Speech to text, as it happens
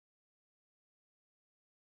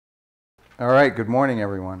All right, good morning,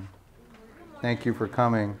 everyone. Thank you for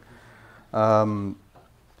coming.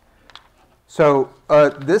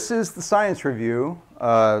 This is the science review,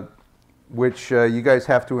 which you guys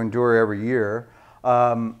have to endure every year.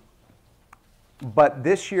 But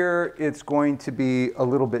this year, it's going to be a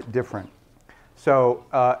little bit different. So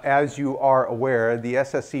as you are aware, the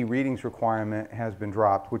SSC readings requirement has been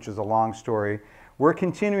dropped, which is a long story. We're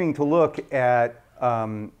continuing to look at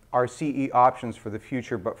our CE options for the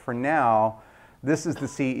future, but for now, this is the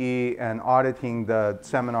CE, and auditing the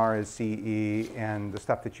seminar is CE, and the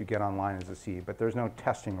stuff that you get online is a CE, but there's no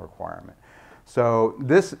testing requirement. So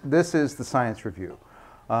this is the science review.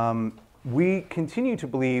 We continue to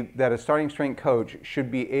believe that a starting strength coach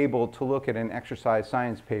should be able to look at an exercise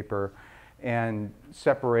science paper and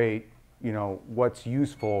separate, what's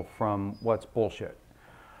useful from what's bullshit.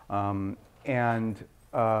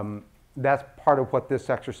 That's part of what this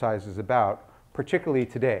exercise is about, particularly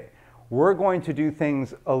today. We're going to do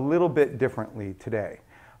things a little bit differently today.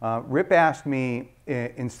 Rip asked me,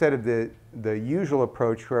 instead of the usual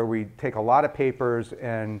approach where we take a lot of papers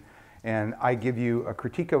and I give you a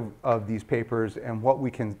critique of these papers and what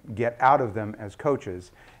we can get out of them as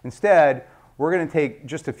coaches. Instead, we're going to take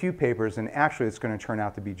just a few papers, and actually it's going to turn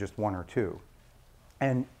out to be just one or two,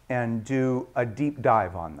 and do a deep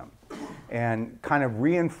dive on them and kind of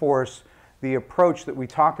reinforce the approach that we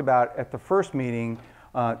talked about at the first meeting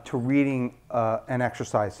to reading an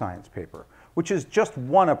exercise science paper, which is just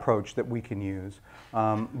one approach that we can use,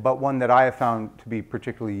 but one that I have found to be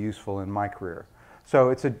particularly useful in my career.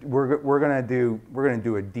 So we're going to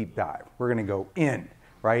do a deep dive. We're going to go in,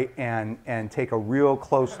 right, and take a real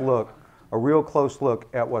close look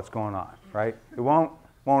at what's going on, right? It won't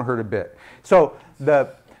hurt a bit. So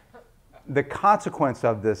the consequence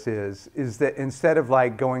of this is that instead of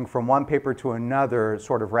like going from one paper to another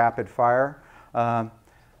sort of rapid fire,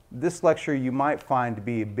 this lecture you might find to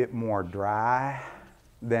be a bit more dry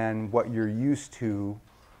than what you're used to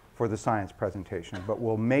for the science presentation, but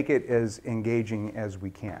we'll make it as engaging as we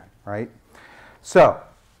can, right? So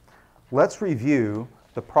let's review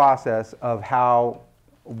the process of how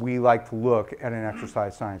we like to look at an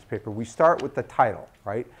exercise science paper. We start with the title,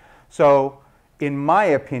 right? So in my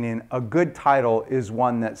opinion, a good title is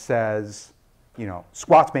one that says,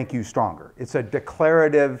 squats make you stronger. It's a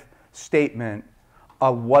declarative statement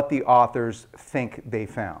of what the authors think they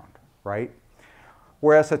found, right?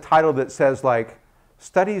 Whereas a title that says like,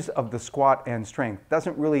 studies of the squat and strength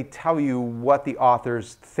doesn't really tell you what the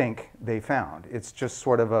authors think they found. It's just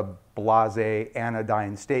sort of a blasé,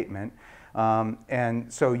 anodyne statement.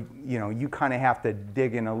 And so, you kind of have to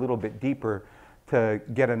dig in a little bit deeper to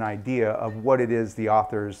get an idea of what it is the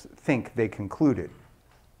authors think they concluded.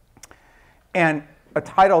 And a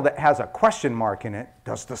title that has a question mark in it,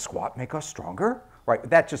 does the squat make us stronger? Right,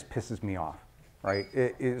 that just pisses me off, right?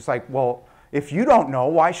 It's like, well, if you don't know,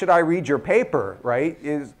 why should I read your paper, right?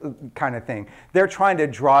 Is kind of thing. They're trying to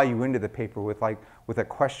draw you into the paper with a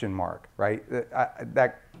question mark, right?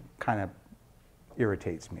 That kind of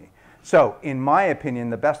irritates me. So, in my opinion,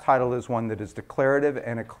 the best title is one that is declarative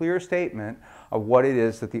and a clear statement of what it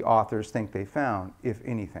is that the authors think they found, if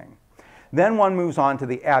anything. Then one moves on to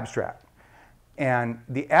the abstract. And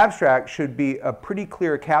the abstract should be a pretty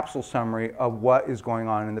clear capsule summary of what is going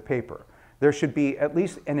on in the paper. There should be at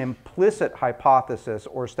least an implicit hypothesis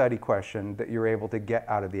or study question that you're able to get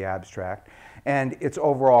out of the abstract, and its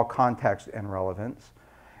overall context and relevance,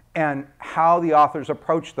 and how the authors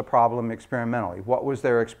approached the problem experimentally. What was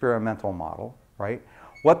their experimental model, right?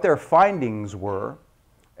 What their findings were,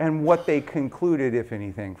 and what they concluded, if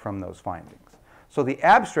anything, from those findings. So the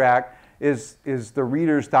abstract is the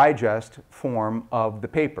Reader's Digest form of the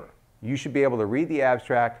paper. You should be able to read the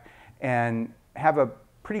abstract and have a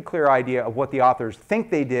pretty clear idea of what the authors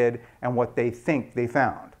think they did and what they think they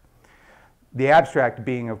found. The abstract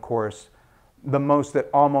being, of course, the most that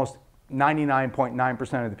almost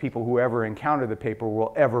 99.9% of the people who ever encounter the paper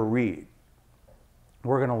will ever read.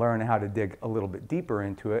 We're going to learn how to dig a little bit deeper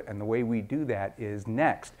into it, and the way we do that is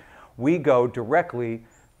next. We go directly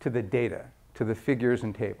to the data, to the figures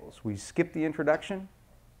and tables. We skip the introduction.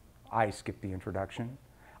 I skip the introduction.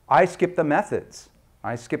 I skip the methods.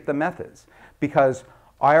 I skip the methods because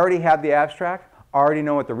I already have the abstract. I already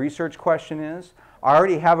know what the research question is.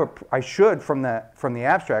 I should, from the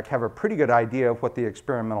abstract, have a pretty good idea of what the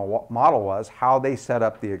experimental model was, how they set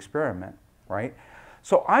up the experiment, right?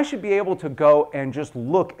 So I should be able to go and just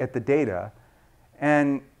look at the data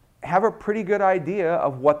and have a pretty good idea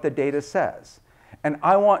of what the data says. And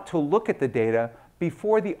I want to look at the data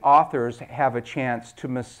before the authors have a chance to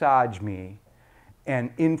massage me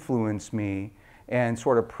and influence me and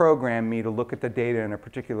sort of program me to look at the data in a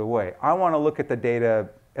particular way. I want to look at the data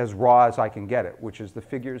as raw as I can get it, which is the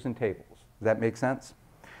figures and tables. Does that make sense?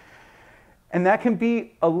 And that can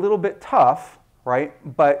be a little bit tough, right?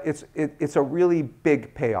 But it's a really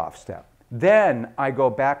big payoff step. Then I go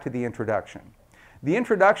back to the introduction. The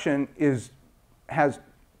introduction has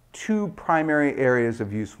two primary areas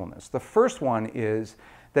of usefulness. The first one is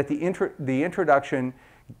that the introduction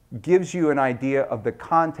gives you an idea of the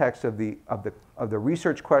context of the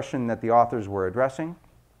research question that the authors were addressing.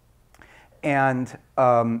 And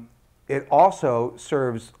it also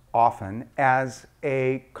serves often as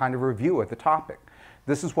a kind of review of the topic.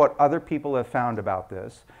 This is what other people have found about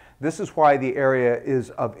this. This is why the area is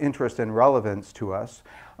of interest and relevance to us.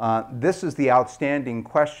 This is the outstanding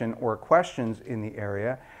question or questions in the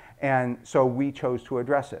area, and so we chose to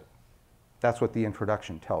address it. That's what the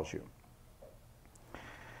introduction tells you.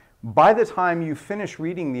 By the time you finish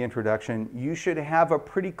reading the introduction, you should have a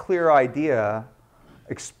pretty clear idea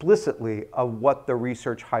explicitly of what the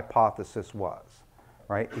research hypothesis was,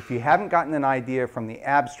 right? If you haven't gotten an idea from the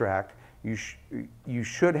abstract, you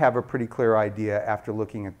should have a pretty clear idea after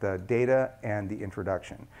looking at the data and the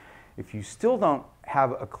introduction. If you still don't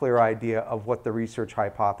have a clear idea of what the research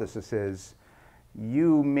hypothesis is,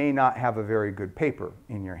 you may not have a very good paper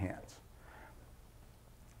in your hands.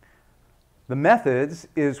 The methods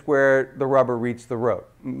is where the rubber meets the road.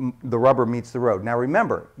 Now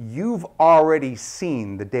remember, you've already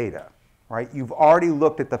seen the data, right? You've already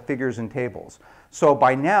looked at the figures and tables. So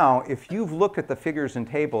by now, if you've looked at the figures and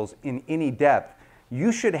tables in any depth,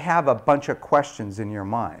 you should have a bunch of questions in your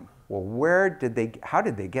mind. Well, how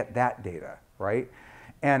did they get that data, right?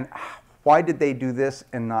 And why did they do this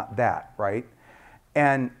and not that, right?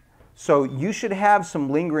 And so you should have some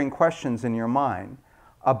lingering questions in your mind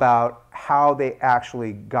about how they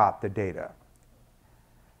actually got the data.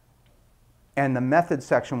 And the methods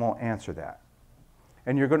section will answer that.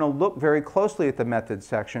 And you're going to look very closely at the methods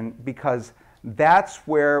section because that's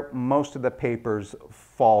where most of the papers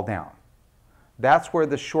fall down. That's where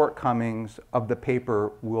the shortcomings of the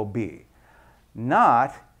paper will be,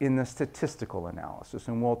 not in the statistical analysis,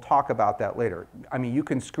 and we'll talk about that later. I mean, you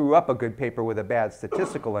can screw up a good paper with a bad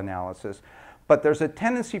statistical analysis, but there's a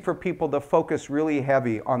tendency for people to focus really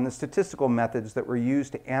heavy on the statistical methods that were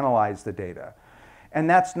used to analyze the data. And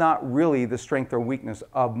that's not really the strength or weakness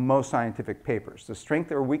of most scientific papers. The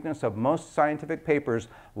strength or weakness of most scientific papers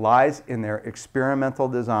lies in their experimental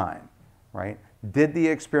design, right? Did the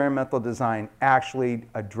experimental design actually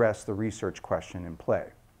address the research question in play?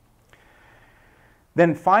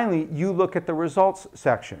 Then finally, you look at the results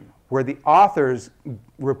section, where the authors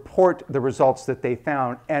report the results that they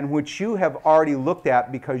found and which you have already looked at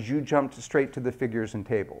because you jumped straight to the figures and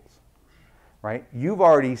tables, right? You've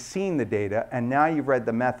already seen the data and now you've read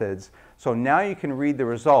the methods, so now you can read the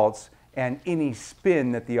results and any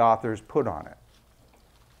spin that the authors put on it.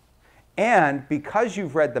 And because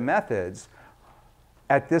you've read the methods,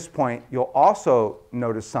 at this point, you'll also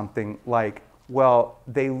notice something like, well,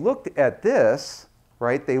 they looked at this,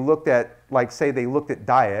 right? They looked at, like, say they looked at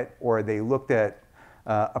diet or they looked at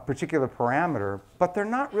a particular parameter, but they're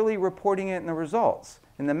not really reporting it in the results.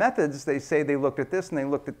 In the methods, they say they looked at this and they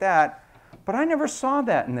looked at that, but I never saw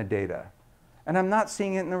that in the data, and I'm not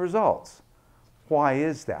seeing it in the results. Why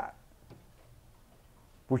is that?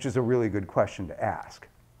 Which is a really good question to ask.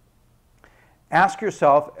 Ask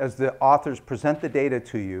yourself, as the authors present the data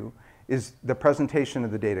to you, is the presentation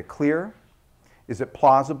of the data clear? Is it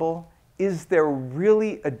plausible? Is there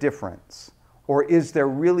really a difference? Or is there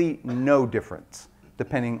really no difference,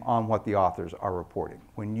 depending on what the authors are reporting,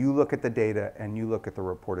 when you look at the data and you look at the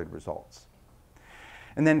reported results?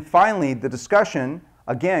 And then finally, the discussion,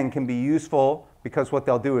 again, can be useful because what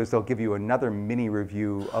they'll do is they'll give you another mini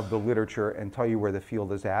review of the literature and tell you where the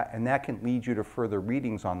field is at, and that can lead you to further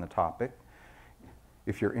readings on the topic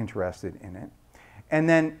if you're interested in it. And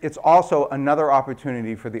then it's also another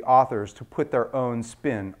opportunity for the authors to put their own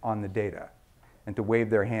spin on the data and to wave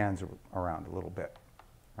their hands around a little bit,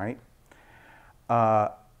 right?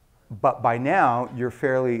 But by now, you're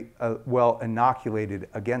fairly well inoculated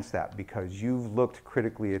against that because you've looked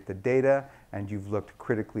critically at the data and you've looked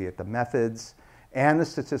critically at the methods and the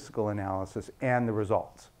statistical analysis and the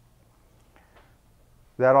results.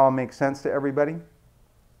 Does that all make sense to everybody?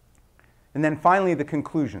 And then finally, the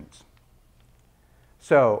conclusions.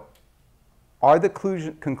 So, are the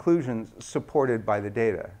conclusions supported by the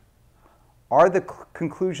data? Are the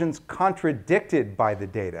conclusions contradicted by the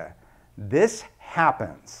data? This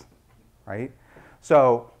happens, right?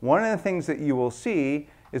 So, one of the things that you will see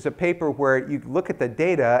is a paper where you look at the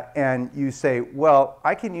data and you say, well,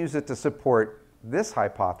 I can use it to support this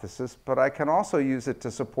hypothesis, but I can also use it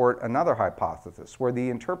to support another hypothesis where the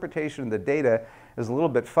interpretation of the data is a little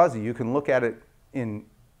bit fuzzy. You can look at it in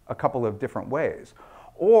a couple of different ways.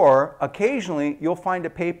 Or occasionally you'll find a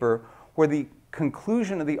paper where the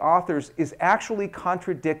conclusion of the authors is actually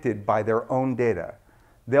contradicted by their own data.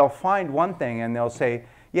 They'll find one thing and they'll say,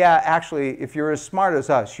 yeah, actually, if you're as smart as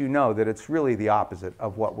us, you know that it's really the opposite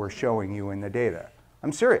of what we're showing you in the data.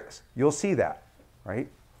 I'm serious. You'll see that, right?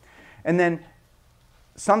 And then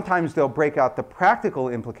sometimes they'll break out the practical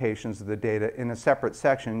implications of the data in a separate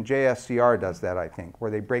section. JSCR does that, I think, where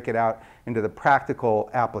they break it out into the practical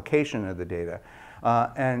application of the data.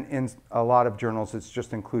 And in a lot of journals, it's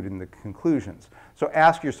just included in the conclusions. So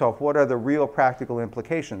ask yourself, what are the real practical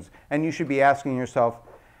implications? And you should be asking yourself,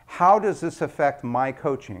 how does this affect my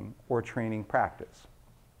coaching or training practice?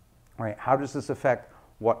 Right? How does this affect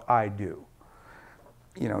what I do?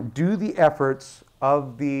 You know, do the efforts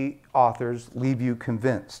of the authors leave you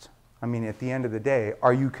convinced? I mean, at the end of the day,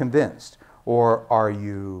 are you convinced? Or are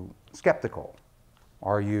you skeptical?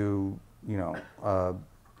 Are you,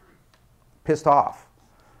 pissed off?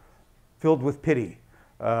 Filled with pity?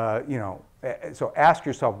 So ask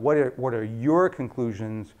yourself, what are your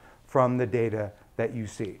conclusions from the data that you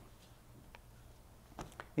see?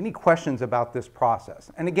 Any questions about this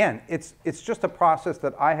process? And again, it's just a process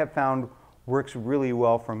that I have found works really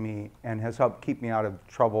well for me and has helped keep me out of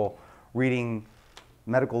trouble reading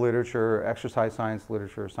medical literature, exercise science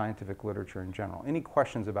literature, scientific literature in general. Any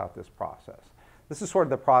questions about this process? This is sort of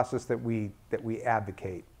the process that we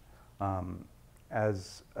advocate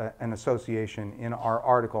as an association in our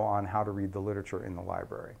article on how to read the literature in the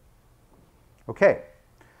library. Okay.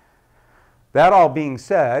 That all being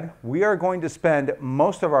said, we are going to spend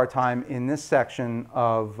most of our time in this section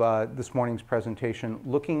of this morning's presentation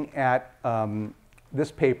looking at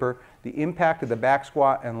this paper, the impact of the back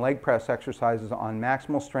squat and leg press exercises on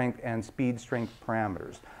maximal strength and speed strength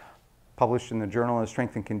parameters, published in the Journal of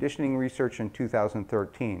Strength and Conditioning Research in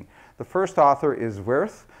 2013. The first author is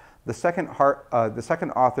Wirth. The second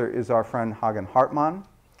author is our friend Hagen Hartmann,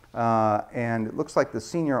 and it looks like the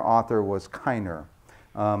senior author was Kiner.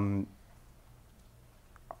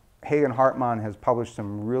 Hagen Hartmann has published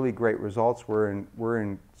some really great results. We're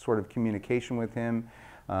in sort of communication with him.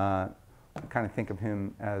 I kind of think of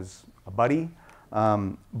him as a buddy.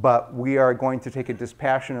 But we are going to take a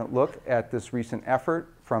dispassionate look at this recent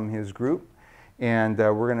effort from his group. And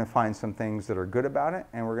we're going to find some things that are good about it,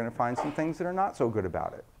 and we're going to find some things that are not so good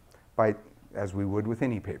about it, as we would with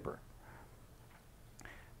any paper.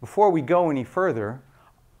 Before we go any further,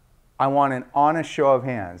 I want an honest show of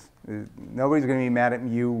hands. Nobody's going to be mad at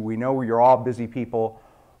you. We know you're all busy people.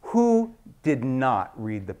 Who did not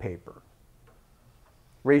read the paper?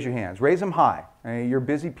 Raise your hands. Raise them high. I mean, you're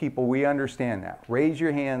busy people. We understand that. Raise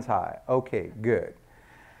your hands high. Okay, good.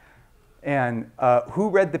 And who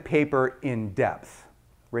read the paper in depth?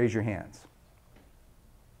 Raise your hands.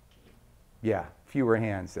 Yeah, fewer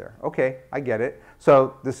hands there. Okay, I get it.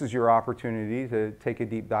 So this is your opportunity to take a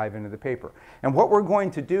deep dive into the paper. And what we're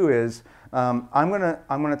going to do is, I'm going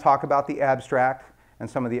to talk about the abstract and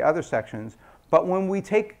some of the other sections. But when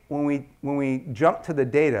we jump to the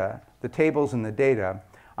data, the tables and the data,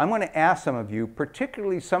 I'm going to ask some of you,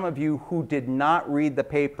 particularly some of you who did not read the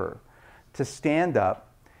paper, to stand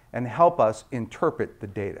up and help us interpret the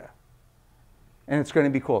data. And it's going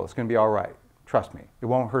to be cool. It's going to be all right. Trust me. It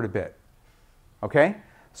won't hurt a bit. Okay?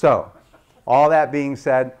 So, all that being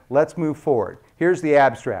said, let's move forward. Here's the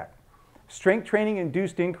abstract. Strength training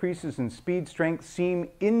induced increases in speed strength seem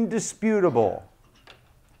indisputable.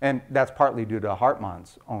 And that's partly due to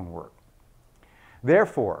Hartmann's own work.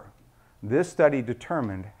 Therefore, this study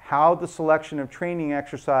determined how the selection of training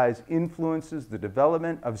exercise influences the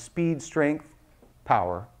development of speed strength,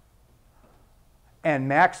 power, and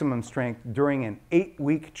maximum strength during an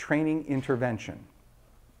 8-week training intervention.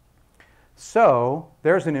 So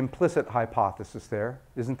there's an implicit hypothesis there,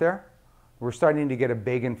 isn't there? We're starting to get a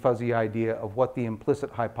big and fuzzy idea of what the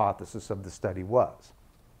implicit hypothesis of the study was.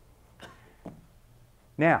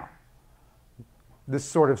 Now, this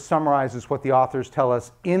sort of summarizes what the authors tell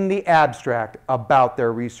us in the abstract about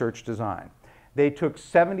their research design. They took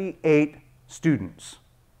 78 students,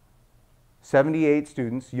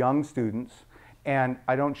 young students, and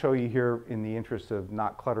I don't show you here in the interest of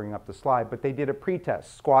not cluttering up the slide, but they did a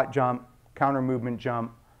pretest, squat jump, counter movement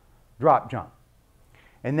jump, drop jump.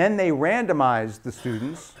 And then they randomized the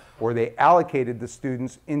students, or they allocated the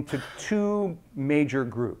students into two major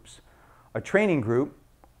groups, a training group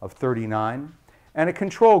of 39 and a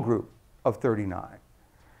control group of 39.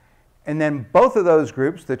 And then both of those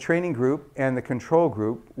groups, the training group and the control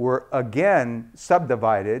group, were again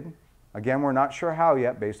subdivided again, we're not sure how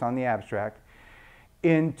yet based on the abstract,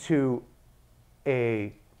 into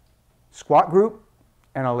a squat group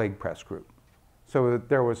and a leg press group. So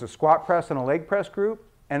there was a squat press and a leg press group,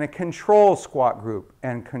 and a control squat group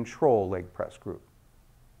and control leg press group.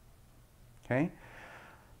 Okay?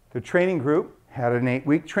 The training group had an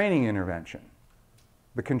 8-week training intervention.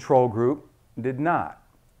 The control group did not.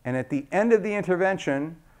 And at the end of the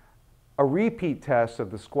intervention, a repeat test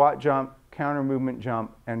of the squat jump, counter movement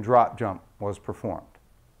jump, and drop jump was performed.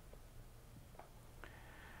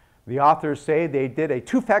 The authors say they did a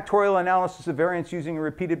 2-factorial analysis of variance using a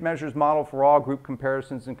repeated measures model for all group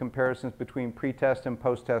comparisons and comparisons between pre-test and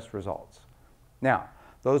post-test results. Now,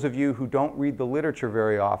 those of you who don't read the literature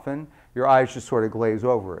very often, your eyes just sort of glaze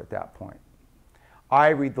over at that point. I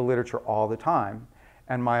read the literature all the time,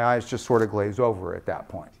 and my eyes just sort of glaze over at that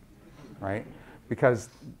point, right? Because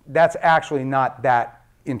that's actually not that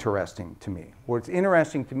interesting to me. What's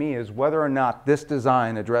interesting to me is whether or not this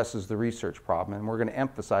design addresses the research problem, and we're going to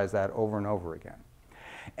emphasize that over and over again.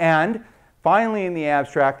 And finally, in the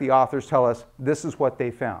abstract, the authors tell us this is what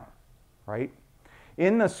they found, right?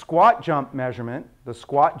 In the squat jump measurement, the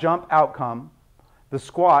squat jump outcome, the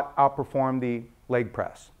squat outperformed the leg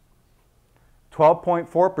press.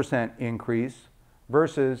 12.4% increase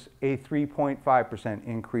versus a 3.5%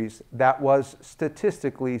 increase that was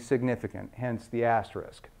statistically significant, hence the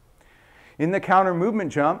asterisk. In the counter movement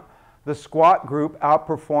jump, the squat group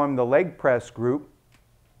outperformed the leg press group,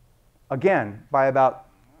 again,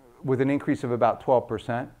 with an increase of about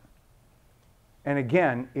 12%. And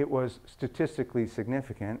again, it was statistically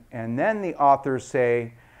significant. And then the authors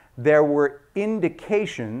say there were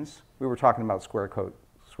indications, we were talking about square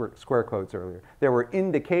codes earlier, there were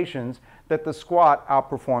indications that the squat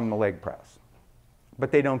outperformed the leg press. But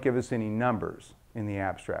they don't give us any numbers in the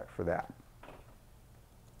abstract for that.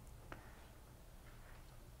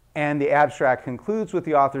 And the abstract concludes with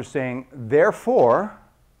the authors saying, therefore,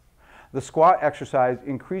 the squat exercise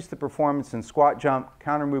increased the performance in squat jump,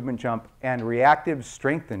 counter movement jump, and reactive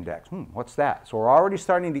strength index. What's that? So we're already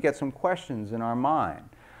starting to get some questions in our mind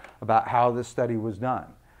about how this study was done.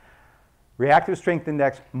 Reactive strength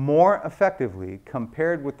index more effectively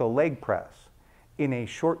compared with the leg press in a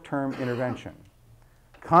short-term intervention.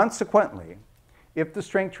 Consequently, if the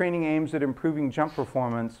strength training aims at improving jump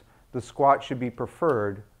performance, the squat should be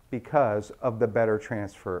preferred because of the better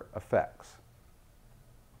transfer effects.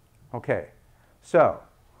 Okay, so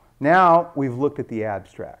now we've looked at the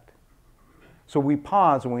abstract. So we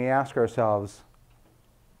pause and we ask ourselves,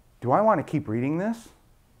 do I want to keep reading this?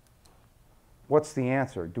 What's the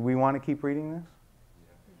answer? Do we want to keep reading this?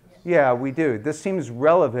 Yeah, we do. This seems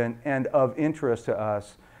relevant and of interest to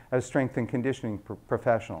us as strength and conditioning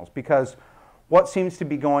professionals, because what seems to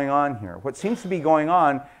be going on here? What seems to be going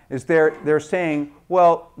on is they're saying,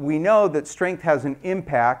 well, we know that strength has an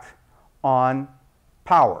impact on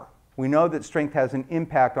power. We know that strength has an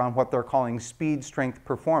impact on what they're calling speed strength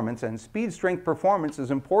performance, and speed strength performance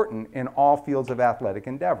is important in all fields of athletic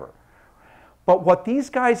endeavor. But what these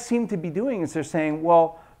guys seem to be doing is they're saying,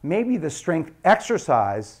 well, maybe the strength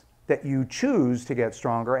exercise that you choose to get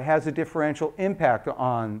stronger has a differential impact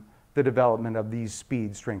on the development of these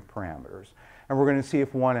speed strength parameters. And we're going to see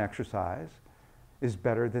if one exercise is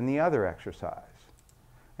better than the other exercise.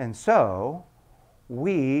 And so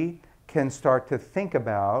we can start to think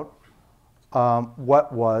about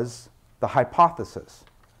what was the hypothesis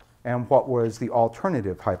and what was the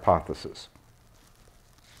alternative hypothesis.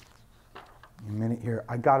 A minute here.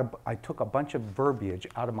 I took a bunch of verbiage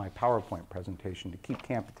out of my PowerPoint presentation to keep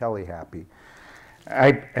Campitelli happy.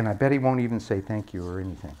 And I bet he won't even say thank you or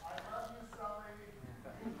anything. I love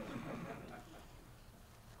you,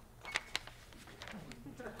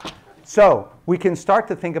 Sully. So we can start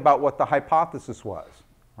to think about what the hypothesis was,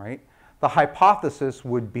 right? The hypothesis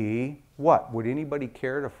would be what? Would anybody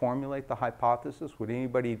care to formulate the hypothesis? Would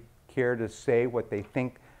anybody care to say what they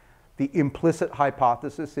think the implicit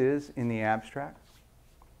hypothesis is in the abstract?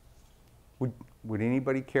 Would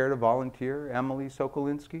anybody care to volunteer, Emily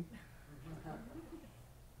Sokolinsky?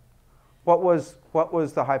 What was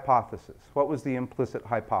the hypothesis? What was the implicit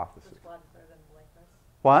hypothesis? The squat is better than the leg press.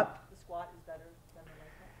 What? The squat is better than the leg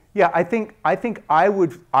press. Yeah, I think I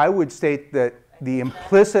would state that the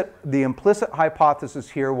implicit hypothesis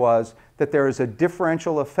here was that there is a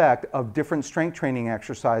differential effect of different strength training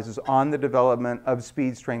exercises on the development of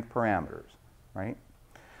speed strength parameters, right?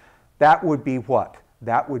 That would be what?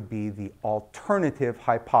 That would be the alternative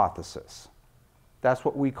hypothesis. That's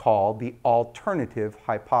what we call the alternative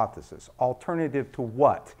hypothesis. Alternative to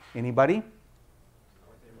what? Anybody?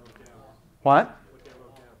 What?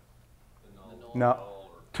 No,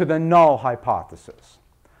 to the null hypothesis.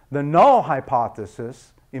 The null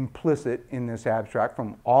hypothesis implicit in this abstract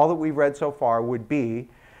from all that we've read so far would be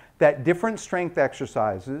that different strength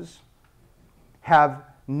exercises have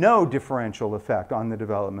no differential effect on the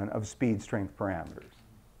development of speed strength parameters.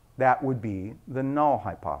 That would be the null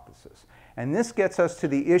hypothesis. And this gets us to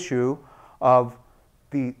the issue of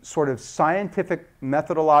the sort of scientific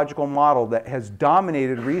methodological model that has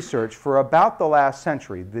dominated research for about the last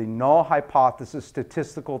century, the null hypothesis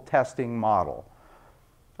statistical testing model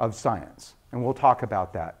of science. And we'll talk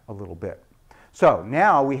about that a little bit. So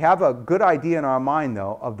now we have a good idea in our mind,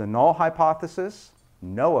 though, of the null hypothesis,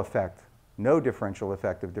 no effect, no differential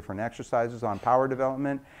effect of different exercises on power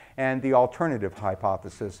development, and the alternative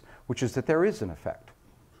hypothesis, which is that there is an effect.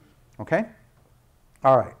 Okay?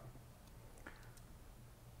 All right.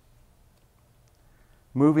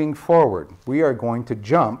 Moving forward, we are going to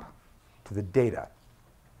jump to the data.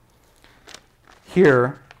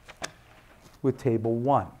 Here with Table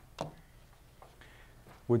 1.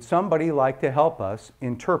 Would somebody like to help us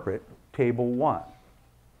interpret Table 1?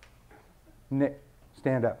 Nick,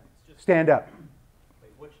 stand up. Stand up.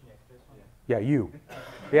 Wait, which Nick? This one? Yeah, you.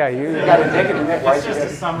 Yeah, you got a negative Nick. It's just a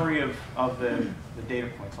summary of the data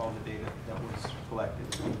points, all the data that was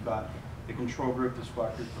collected. So we've got the control group, the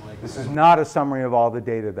squad group, the leg This group. is not a summary of all the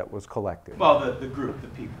data that was collected. Well, the group, the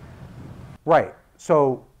people. Right.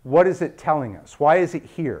 So what is it telling us? Why is it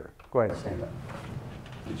here? Go ahead, stand up.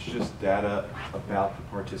 It's just data about the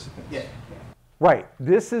participants. Yeah. Right.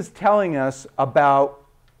 This is telling us about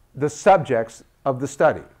the subjects of the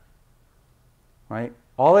study. Right?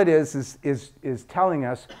 All it is telling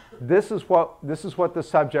us this is what the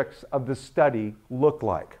subjects of the study look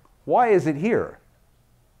like. Why is it here?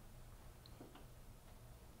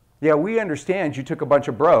 Yeah, we understand you took a bunch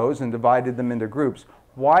of bros and divided them into groups.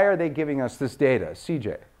 Why are they giving us this data?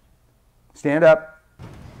 CJ, stand up.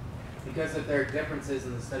 Because if there are differences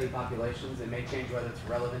in the study populations, it may change whether it's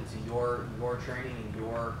relevant to your training and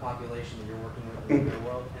your population that you're working with in the real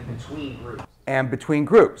world and between groups. And between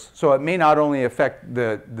groups. So it may not only affect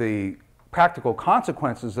the practical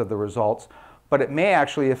consequences of the results, but it may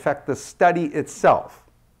actually affect the study itself,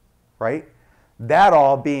 right? That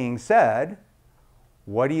all being said,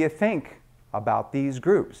 what do you think about these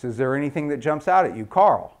groups? Is there anything that jumps out at you?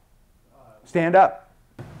 Carl, stand up.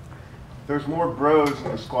 There's more bros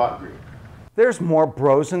in the squat group. There's more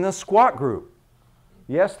bros in the squat group.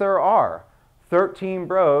 Yes, there are. 13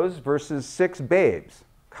 bros versus 6 babes.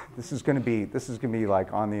 This is going to be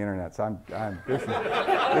like on the internet. So this is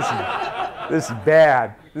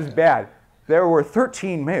bad. This is bad. There were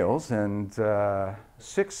 13 males and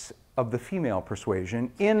 6 of the female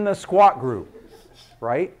persuasion in the squat group,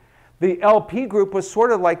 right? The LP group was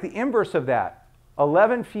sort of like the inverse of that.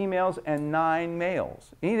 11 females and 9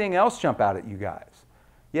 males. Anything else jump out at you guys?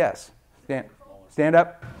 Yes. Stand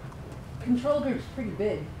up. Control group's pretty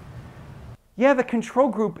big. Yeah, the control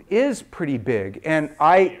group is pretty big. And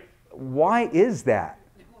why is that?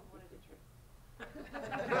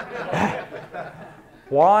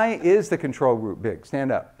 Why is the control group big?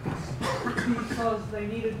 Stand up. Because they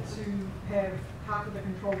needed to have half of the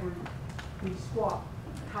control group be squat,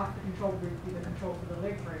 half the control group be the control for the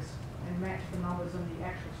leg press, and match the numbers in the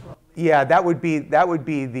actual squat. Yeah, that would be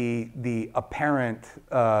the apparent.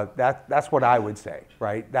 That's what I would say,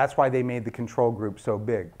 right? That's why they made the control group so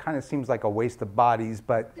big. Kind of seems like a waste of bodies,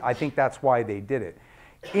 but I think that's why they did it.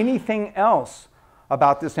 Anything else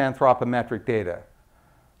about this anthropometric data?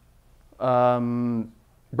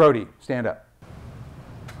 Brody, stand up.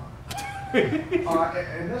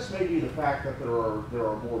 And this may be the fact that there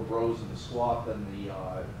are more bros in the squat than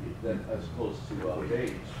as opposed to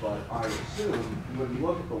babes, but I assume when you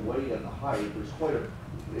look at the weight and the height,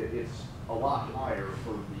 it's a lot higher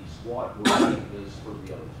for the squat group than it is for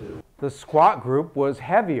the other two. The squat group was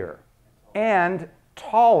heavier and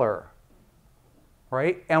taller,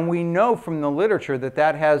 right? And we know from the literature that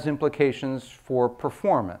that has implications for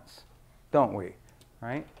performance, don't we?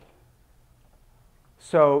 Right?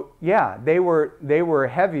 So yeah, they were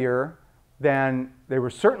heavier than, they were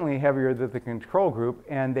certainly heavier than the control group,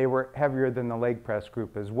 and they were heavier than the leg press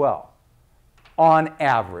group as well, on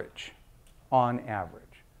average. On average.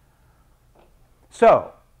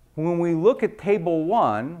 So when we look at Table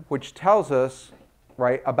 1, which tells us,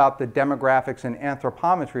 right, about the demographics and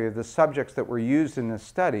anthropometry of the subjects that were used in this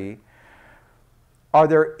study, are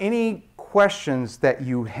there any questions that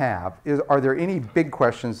you have? Are there any big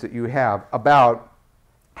questions that you have about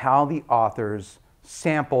how the authors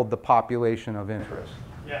sampled the population of interest?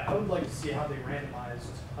 Yeah, I would like to see how they randomized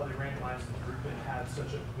the group and had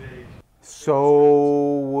such a big.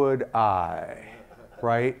 So would I,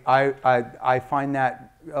 right? I find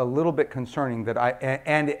that a little bit concerning that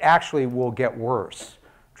and it actually will get worse.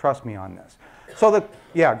 Trust me on this. So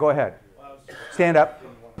yeah, go ahead. Stand up.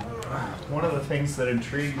 One of the things that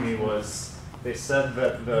intrigued me was they said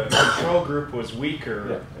that the control group was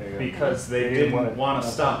weaker because they didn't want to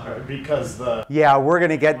stop, because the... Yeah, we're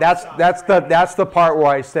going to get, that's the part where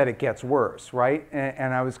I said it gets worse, right?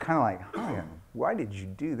 And I was kind of like, oh, why did you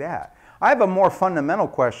do that? I have a more fundamental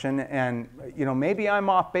question, and you know, maybe I'm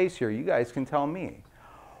off base here. You guys can tell me.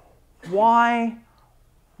 Why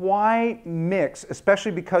mix,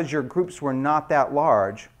 especially because your groups were not that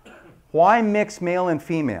large, why mix male and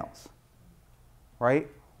females, right?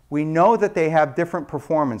 We know that they have different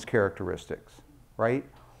performance characteristics, right?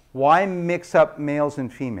 Why mix up males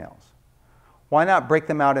and females? Why not break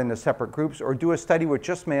them out into separate groups or do a study with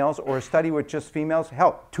just males or a study with just females?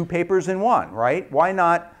 Hell, 2 papers in 1, right? Why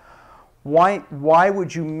not? Why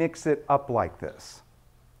would you mix it up like this?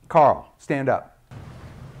 Carl, stand up.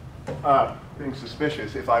 Being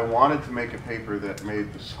suspicious, if I wanted to make a paper that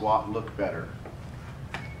made the squat look better,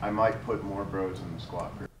 I might put more bros in the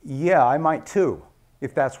squat group. Yeah, I might too,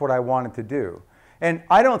 if that's what I wanted to do. And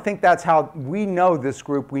I don't think that's how, we know this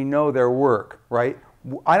group, we know their work, right?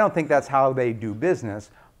 I don't think that's how they do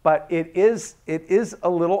business, but it is a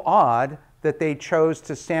little odd that they chose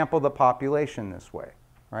to sample the population this way,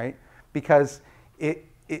 right? Because it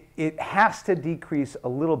has to decrease a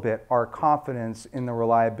little bit our confidence in the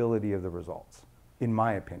reliability of the results, in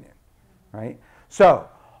my opinion, right? So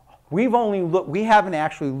we haven't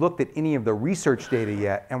actually looked at any of the research data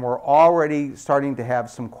yet, and we're already starting to have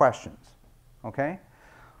some questions, okay?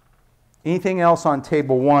 Anything else on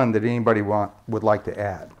table 1 that anybody would like to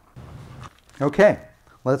add? Okay,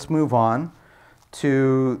 let's move on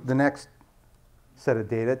to the next set of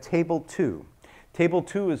data, table 2. Table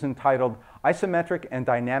 2 is entitled Isometric and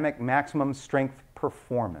Dynamic Maximum Strength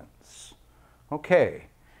Performance. Okay,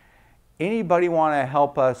 anybody want to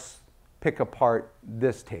help us pick apart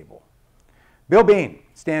this table? Bill Bean,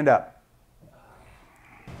 stand up.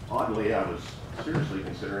 Oddly, I was seriously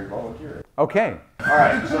considering volunteering. Okay. All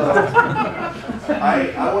right, so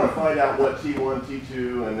I want to find out what T1,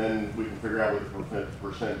 T2, and then we can figure out what the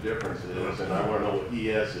percent difference is, and I want to know what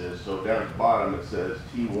ES is. So down at the bottom it says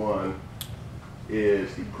T1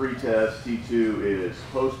 is the pre-test, T2 is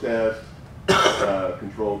post-test,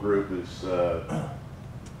 control group is for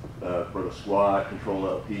the squat, control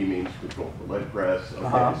LP means control for leg press.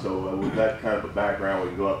 Okay, so with that kind of a background, we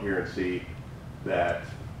can go up here and see that,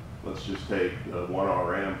 let's just take 1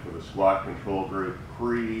 RM for the squat control group,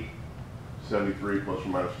 pre-73 plus or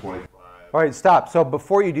minus 25. All right, stop. So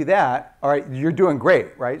before you do that, all right, you're doing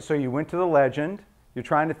great, right? So you went to the legend, you're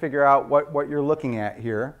trying to figure out what you're looking at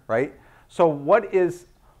here, right? So what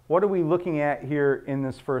are we looking at here in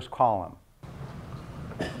this first column?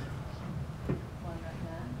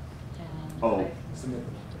 Oh,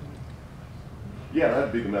 yeah,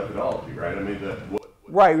 that'd be the methodology, right? I mean,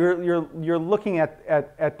 right, you're looking at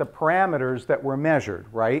the parameters that were measured,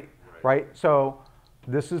 right? Right. So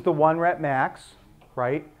this is the 1 rep max,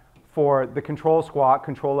 right? For the control squat,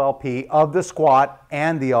 control LP of the squat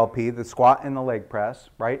and the LP, the squat and the leg press,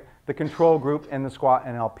 right? The control group and the squat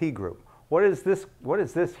and LP group. What is this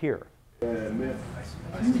here? It's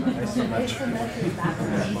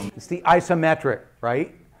the isometric,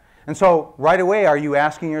 right? And so right away, are you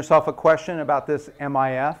asking yourself a question about this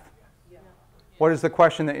MIF? What is the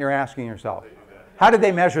question that you're asking yourself? How did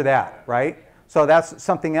they measure that, right? So that's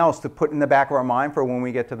something else to put in the back of our mind for when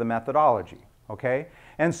we get to the methodology, okay?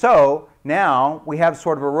 And so now we have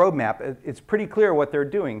sort of a roadmap. It's pretty clear what they're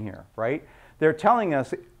doing here, right? They're telling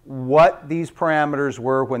us what these parameters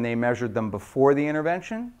were when they measured them before the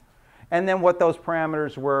intervention, and then what those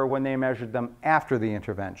parameters were when they measured them after the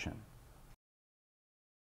intervention.